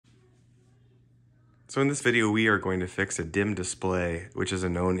So in this video, we are going to fix a dim display, which is a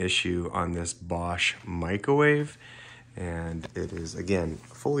known issue on this Bosch microwave. And it is, again,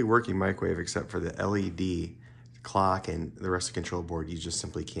 a fully working microwave except for the LED clock and the rest of the control board you just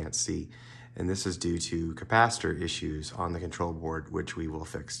simply can't see. And this is due to capacitor issues on the control board, which we will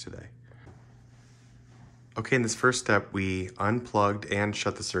fix today. Okay, in this first step, we unplugged and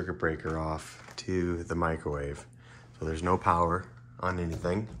shut the circuit breaker off to the microwave. So there's no power on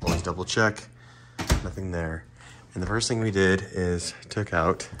anything. Always double check. Nothing there. And the first thing we did is took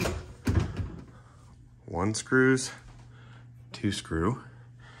out 1 screw, 2 screw,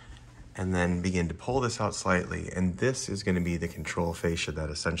 and then begin to pull this out slightly. And this is going to be the control fascia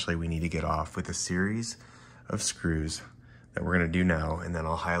that essentially we need to get off with a series of screws that we're going to do now, and then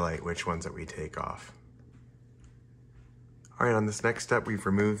I'll highlight which ones that we take off. All right, on this next step, we've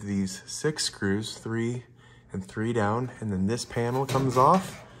removed these 6 screws, 3 and 3 down, and then this panel comes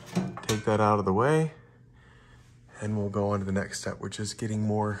off. Take that out of the way, and we'll go on to the next step, which is getting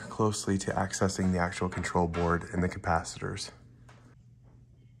more closely to accessing the actual control board and the capacitors.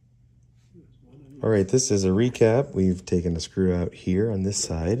 All right, this is a recap. We've taken a screw out here on this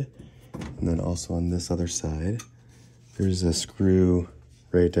side, and then also on this other side. There's a screw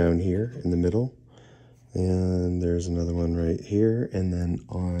right down here in the middle, and there's another one right here, and then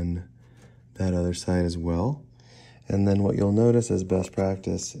on that other side as well. And then what you'll notice as best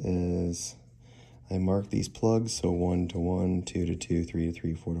practice is I mark these plugs, so 1 to 1, 2 to 2, 3 to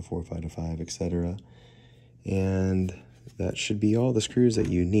 3, 4 to 4, 5 to 5, etc. And that should be all the screws that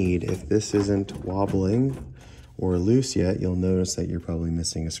you need. If this isn't wobbling or loose yet, you'll notice that you're probably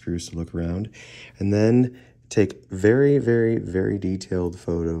missing a screw, so look around. And then take very, very, very detailed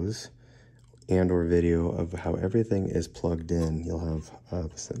photos and or video of how everything is plugged in. You'll have a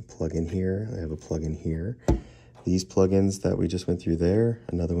plug in here, I have a plug in here. These plugins that we just went through there,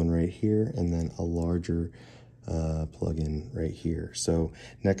 another one right here, and then a larger plug-in right here. So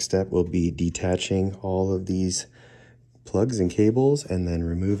next step will be detaching all of these plugs and cables and then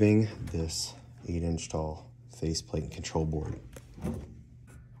removing this 8-inch tall faceplate and control board.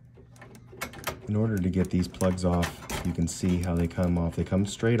 In order to get these plugs off, you can see how they come off. They come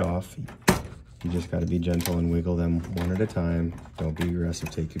straight off. You just got to be gentle and wiggle them one at a time. Don't be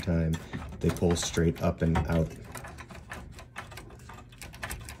aggressive, take your time. They pull straight up and out.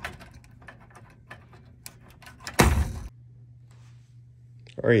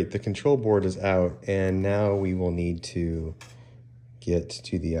 All right, the control board is out, and now we will need to get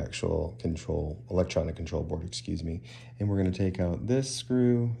to the actual electronic control board, excuse me. And we're going to take out this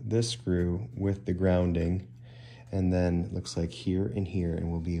screw with the grounding, and then it looks like here and here,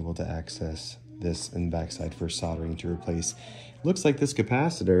 and we'll be able to access this in the backside for soldering to replace. It looks like this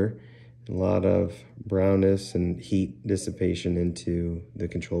capacitor, a lot of brownness and heat dissipation into the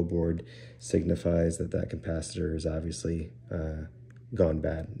control board signifies that that capacitor is obviously gone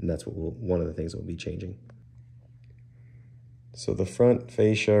bad, and that's what one of the things that we'll be changing. So the front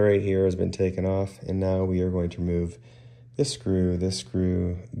fascia right here has been taken off, and now we are going to remove this screw, this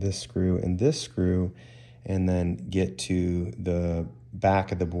screw, this screw, and this screw, and then get to the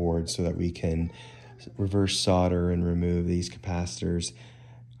back of the board so that we can reverse solder and remove these capacitors.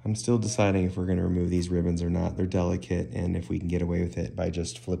 I'm still deciding if we're going to remove these ribbons or not. They're delicate, and if we can get away with it by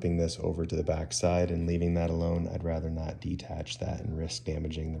just flipping this over to the back side and leaving that alone, I'd rather not detach that and risk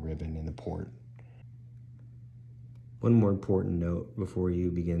damaging the ribbon in the port. One more important note before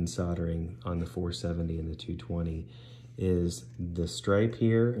you begin soldering on the 470 and the 220 is the stripe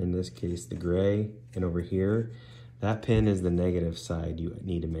here, in this case the gray, and over here, that pin is the negative side. You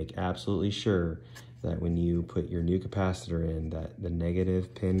need to make absolutely sure that when you put your new capacitor in, that the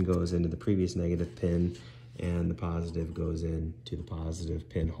negative pin goes into the previous negative pin and the positive goes into the positive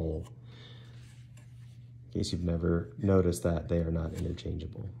pin hole. In case you've never noticed that, they are not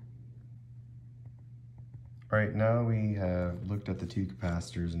interchangeable. All right, now we have looked at the 2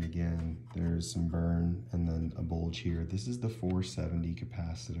 capacitors, and again, there's some burn and then a bulge here. This is the 470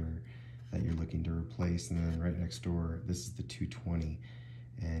 capacitor that you're looking to replace, and then right next door, this is the 220.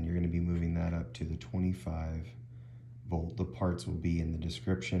 And you're going to be moving that up to the 25 volt. The parts will be in the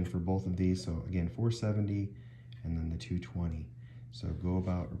description for both of these. So again, 470 and then the 220. So go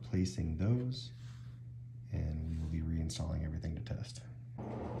about replacing those, and we will be reinstalling everything to test.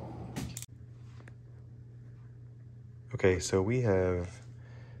 Okay, so we have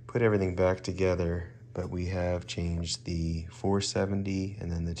put everything back together, but we have changed the 470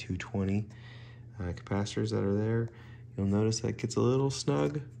 and then the 220 capacitors that are there. You'll notice that gets a little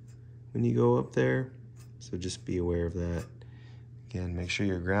snug when you go up there, so just be aware of that. Again, make sure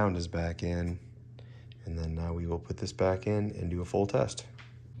your ground is back in, and then now we will put this back in and do a full test.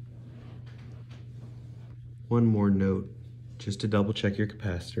 One more note, just to double check your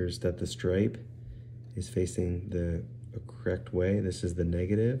capacitors, that the stripe is facing the correct way. This is the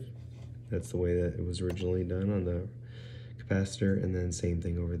negative. That's the way that it was originally done on the capacitor, and then same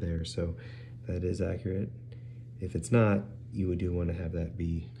thing over there. So that is accurate. If it's not, you do want to have that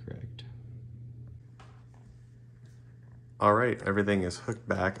be correct. All right, everything is hooked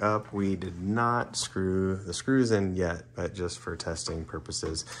back up. We did not screw the screws in yet, but just for testing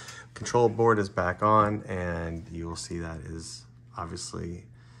purposes. Control board is back on, and you will see that is obviously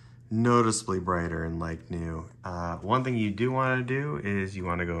noticeably brighter and like new. One thing you do want to do is you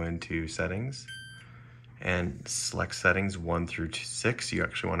want to go into settings and select settings 1 through 6. You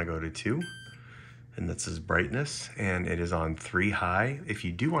actually want to go to 2, and this is brightness, and it is on 3 high. If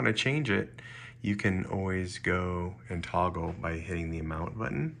you do want to change it, you can always go and toggle by hitting the amount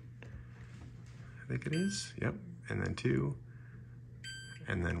button. I think it is, yep, and then 2,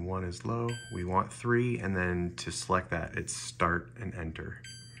 and then 1 is low. We want 3, and then to select that, it's start and enter.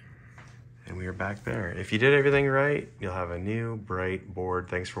 And we are back there. If you did everything right, you'll have a new bright board.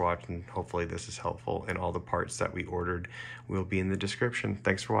 Thanks for watching. Hopefully this is helpful, and all the parts that we ordered will be in the description.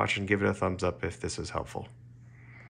 Thanks for watching. Give it a thumbs up if this is helpful.